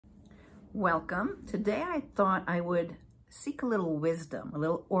Welcome. Today I thought I would seek a little wisdom, a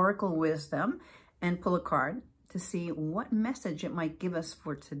little oracle wisdom, and pull a card to see what message it might give us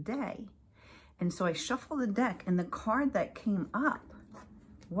for today. And so I shuffled the deck, and the card that came up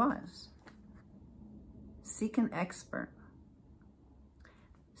was Seek an Expert.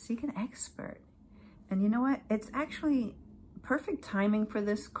 Seek an expert. And you know what? It's actually perfect timing for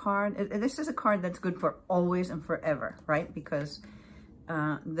this card. This is a card that's good for always and forever, right? Because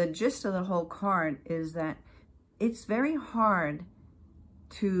the gist of the whole card is that it's very hard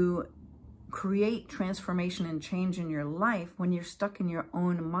to create transformation and change in your life when you're stuck in your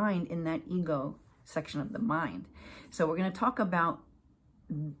own mind, in that ego section of the mind. So we're going to talk about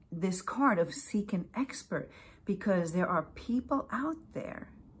this card of Seek an Expert, because there are people out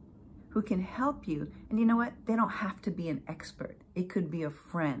there who can help you. And you know what? They don't have to be an expert. It could be a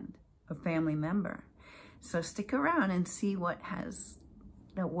friend, a family member. So stick around and see what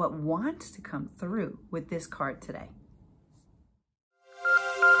wants to come through with this card today.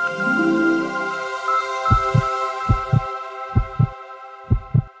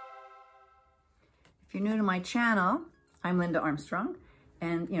 If you're new to my channel, I'm Linda Armstrong,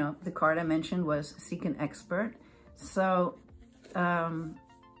 and you know, the card I mentioned was Seek an Expert. So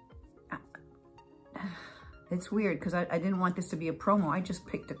it's weird because I didn't want this to be a promo. I just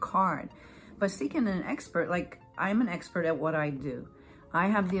picked a card. But seeking an expert, like, I'm an expert at what I do. I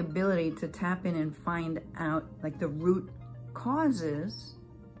have the ability to tap in and find out like the root causes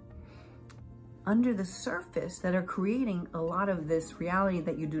under the surface that are creating a lot of this reality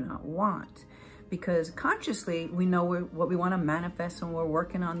that you do not want. Because consciously, we know what we want to manifest, and we're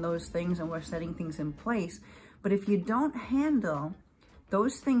working on those things and we're setting things in place. But if you don't handle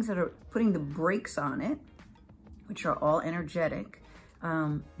those things that are putting the brakes on it, which are all energetic,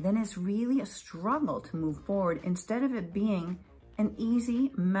 then it's really a struggle to move forward, instead of it being an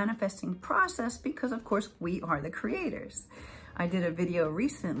easy manifesting process, because of course we are the creators. I did a video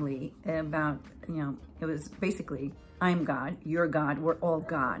recently about, you know, it was basically, I'm God, you're God, we're all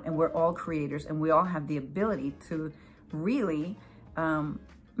God, and we're all creators, and we all have the ability to really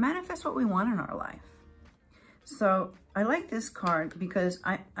manifest what we want in our life. So I like this card because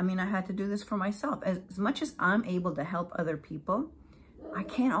I mean, I had to do this for myself. As much as I'm able to help other people, I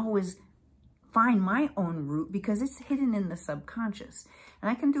can't always find my own root because it's hidden in the subconscious.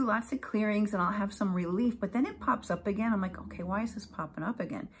 And I can do lots of clearings and I'll have some relief, but then it pops up again. I'm like, okay, why is this popping up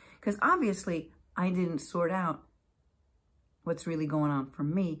again? Because obviously I didn't sort out what's really going on for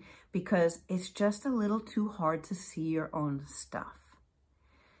me, because it's just a little too hard to see your own stuff.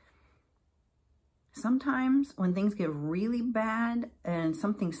 Sometimes when things get really bad and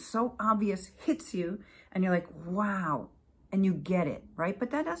something so obvious hits you and you're like, wow, and you get it, right?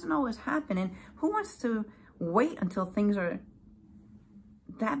 But that doesn't always happen. And who wants to wait until things are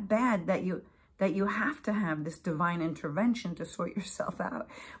that bad that you have to have this divine intervention to sort yourself out?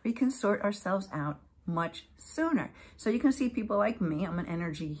 We can sort ourselves out much sooner. So you can see people like me. I'm an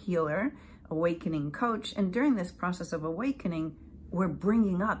energy healer, awakening coach. And during this process of awakening, we're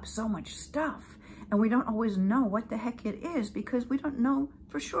bringing up so much stuff. And we don't always know what the heck it is, because we don't know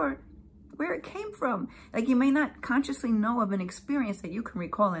for sure where it came from. Like, you may not consciously know of an experience that you can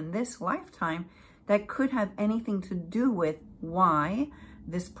recall in this lifetime that could have anything to do with why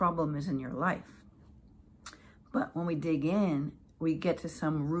this problem is in your life. But when we dig in, we get to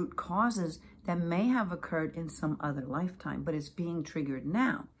some root causes that may have occurred in some other lifetime, but it's being triggered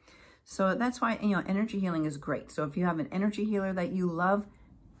now. So that's why, you know, energy healing is great. So if you have an energy healer that you love,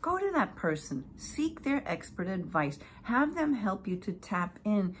 go to that person, seek their expert advice, have them help you to tap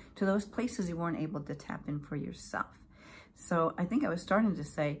in to those places you weren't able to tap in for yourself. So I think I was starting to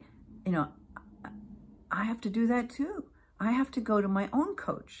say, you know, I have to do that too. I have to go to my own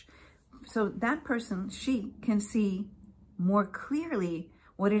coach. So that person, she can see more clearly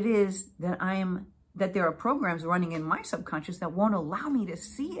what it is that that there are programs running in my subconscious that won't allow me to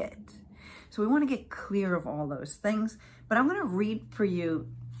see it. So we want to get clear of all those things. But I'm going to read for you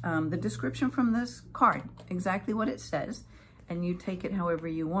the description from this card, exactly what it says, and you take it however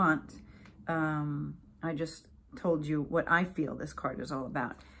you want. I just told you what I feel this card is all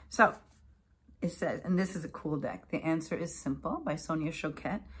about. So it says, and this is a cool deck, The Answer is Simple by Sonia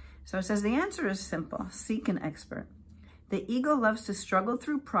Choquette. So it says, the answer is simple. Seek an expert. The ego loves to struggle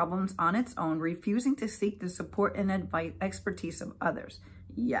through problems on its own, refusing to seek the support and expertise of others.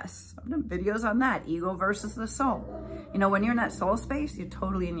 Yes, I've done videos on that, ego versus the soul. You know, when you're in that soul space, you're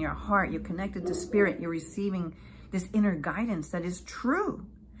totally in your heart, you're connected to spirit, you're receiving this inner guidance that is true.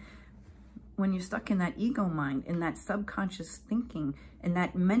 When you're stuck in that ego mind, in that subconscious thinking, in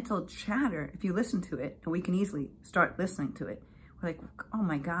that mental chatter, if you listen to it, and we can easily start listening to it, like, oh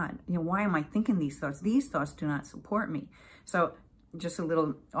my God, you know, why am I thinking these thoughts? These thoughts do not support me. So just a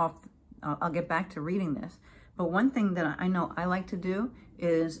little off, I'll get back to reading this. But one thing that I know I like to do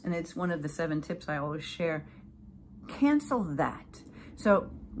is, and it's one of the 7 tips I always share, cancel that.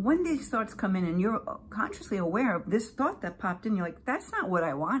 So when these thoughts come in and you're consciously aware of this thought that popped in, you're like, that's not what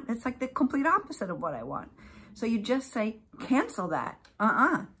I want. It's like the complete opposite of what I want. So you just say, cancel that.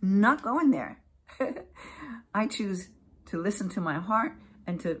 Not going there. I choose to listen to my heart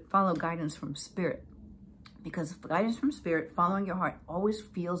and to follow guidance from spirit. Because guidance from spirit, following your heart, always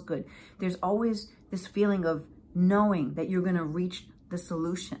feels good. There's always this feeling of knowing that you're going to reach the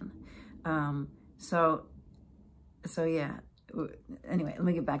solution. So yeah. Anyway, let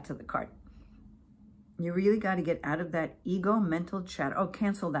me get back to the card. You really got to get out of that ego mental chatter. Oh,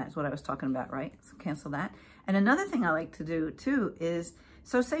 cancel that is what I was talking about, right? So cancel that. And another thing I like to do too is,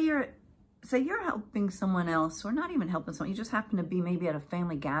 so say you're helping someone else, or not even helping someone, you just happen to be maybe at a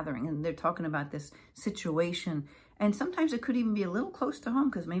family gathering and they're talking about this situation. And sometimes it could even be a little close to home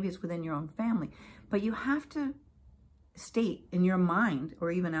because maybe it's within your own family. But you have to state in your mind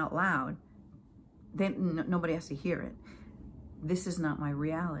or even out loud, then nobody has to hear it, this is not my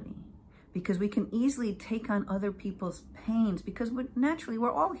reality. Because we can easily take on other people's pains because naturally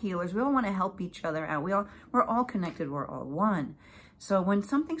we're all healers. We all want to help each other out. We're all connected. We're all one. So when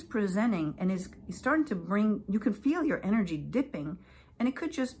something's presenting and is starting to bring, you can feel your energy dipping, and it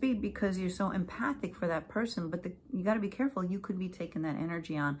could just be because you're so empathic for that person, but you got to be careful. You could be taking that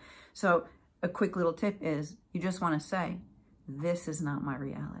energy on. So a quick little tip is you just want to say, this is not my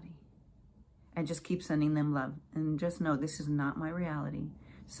reality. And just keep sending them love. And just know this is not my reality.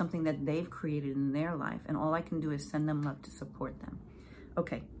 Something that they've created in their life. And all I can do is send them love to support them.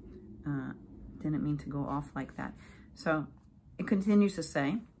 Okay. Didn't mean to go off like that. So it continues to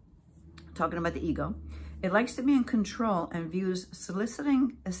say, talking about the ego, it likes to be in control and views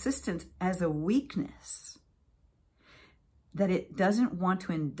soliciting assistance as a weakness that it doesn't want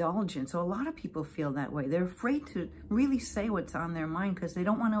to indulge in. So a lot of people feel that way. They're afraid to really say what's on their mind because they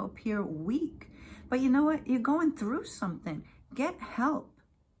don't want to appear weak. But you know what? You're going through something. Get help.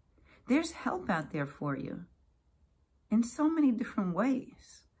 There's help out there for you in so many different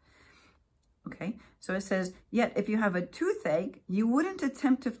ways. Okay, so it says, yet if you have a toothache, you wouldn't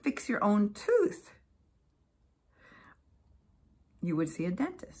attempt to fix your own tooth. You would see a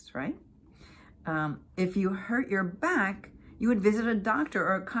dentist, right? If you hurt your back, you would visit a doctor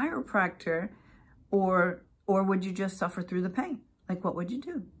or a chiropractor, or would you just suffer through the pain? Like, what would you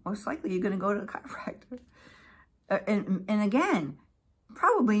do? Most likely you're going to go to the chiropractor. And again,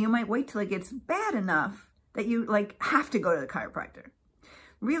 probably you might wait till it gets bad enough that you like have to go to the chiropractor.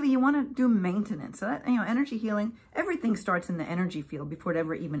 Really, you want to do maintenance. So that, energy healing, everything starts in the energy field before it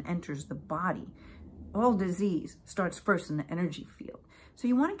ever even enters the body. All disease starts first in the energy field. So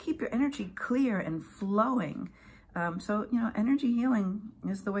you want to keep your energy clear and flowing. So, energy healing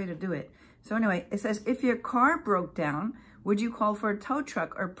is the way to do it. So anyway, it says, if your car broke down, would you call for a tow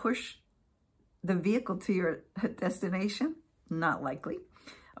truck or push the vehicle to your destination? Not likely.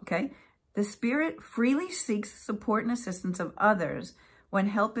 Okay. The spirit freely seeks support and assistance of others when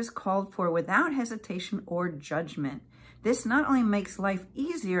help is called for without hesitation or judgment. This not only makes life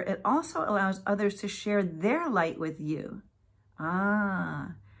easier, it also allows others to share their light with you.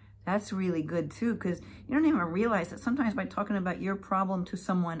 That's really good too, because you don't even realize that sometimes by talking about your problem to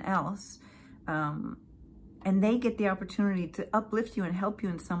someone else, and they get the opportunity to uplift you and help you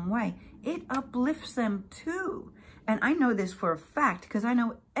in some way, it uplifts them too. And I know this for a fact because I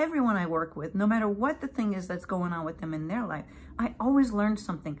know everyone I work with, no matter what the thing is that's going on with them in their life, I always learn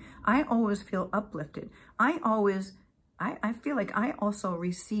something. I always feel uplifted. I feel like I also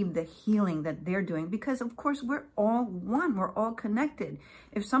receive the healing that they're doing because, of course, we're all one. We're all connected.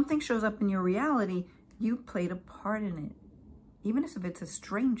 If something shows up in your reality, you played a part in it. Even if it's a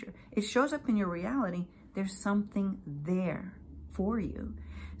stranger, it shows up in your reality, there's something there for you.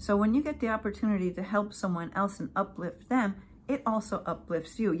 So when you get the opportunity to help someone else and uplift them, it also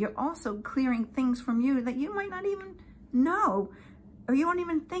uplifts you. You're also clearing things from you that you might not even know, or you won't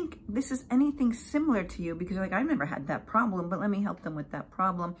even think this is anything similar to you because you're like, I've never had that problem, but let me help them with that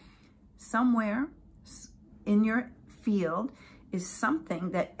problem. Somewhere in your field is something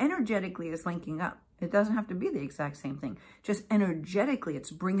that energetically is linking up. It doesn't have to be the exact same thing. Just energetically,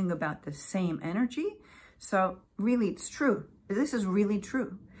 it's bringing about the same energy. So really, it's true. This is really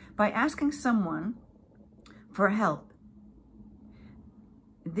true. By asking someone for help,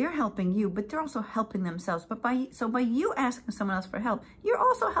 they're helping you, but they're also helping themselves. But by you asking someone else for help, you're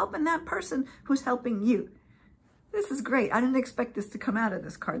also helping that person who's helping you. This is great. I didn't expect this to come out of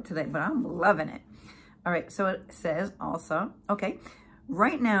this card today, but I'm loving it. All right, so it says also, okay,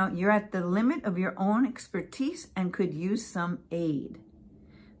 right now you're at the limit of your own expertise and could use some aid.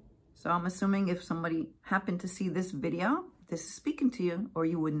 So I'm assuming if somebody happened to see this video, this is speaking to you, or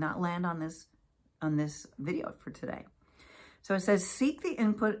you would not land on this video for today. So it says, seek the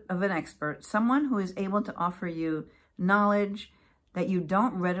input of an expert, someone who is able to offer you knowledge that you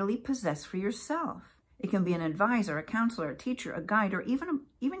don't readily possess for yourself. It can be an advisor, a counselor, a teacher, a guide, or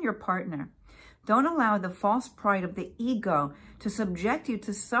even your partner. Don't allow the false pride of the ego to subject you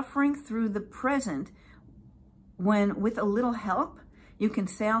to suffering through the present when, with a little help, you can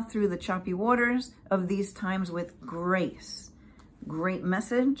sail through the choppy waters of these times with grace. Great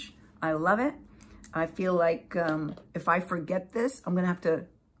message. I love it. I feel like if I forget this, I'm going to have to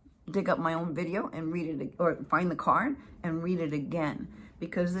dig up my own video and read it, or find the card and read it again,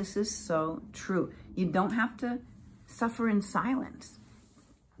 because this is so true. You don't have to suffer in silence.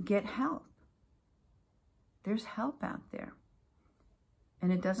 Get help. There's help out there.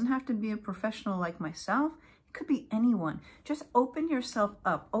 And it doesn't have to be a professional like myself. It could be anyone. Just open yourself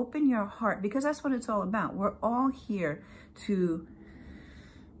up. Open your heart, because that's what it's all about. We're all here to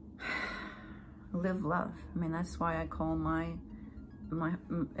live love. I mean, that's why I call my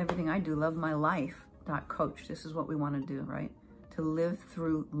everything I do, Love My Life .coach. This is what we want to do, right? To live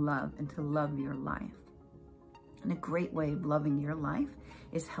through love and to love your life. And a great way of loving your life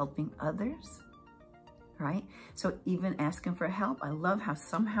is helping others, right? So even asking for help, I love how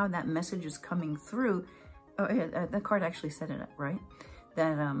somehow that message is coming through. Oh, yeah, the card actually set it up, right?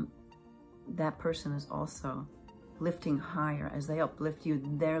 That that person is also lifting higher. As they uplift you,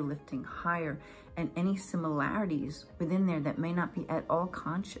 they're lifting higher. And any similarities within there that may not be at all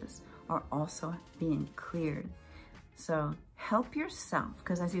conscious are also being cleared. So help yourself,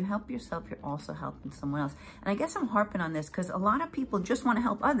 because as you help yourself, you're also helping someone else. And I guess I'm harping on this because a lot of people just want to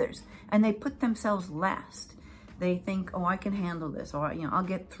help others and they put themselves last. They think, oh, I can handle this, or, you know, I'll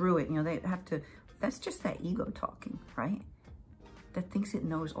get through it. You know, they have to, that's just that ego talking, right? That thinks it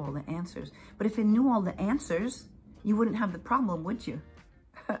knows all the answers. But if it knew all the answers, you wouldn't have the problem, would you?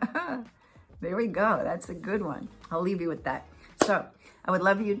 There we go. That's a good one. I'll leave you with that. So I would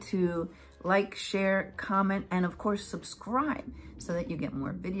love you to like, share, comment, and of course, subscribe so that you get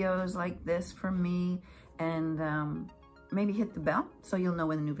more videos like this from me, and maybe hit the bell so you'll know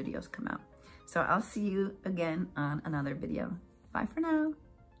when the new videos come out. So I'll see you again on another video. Bye for now.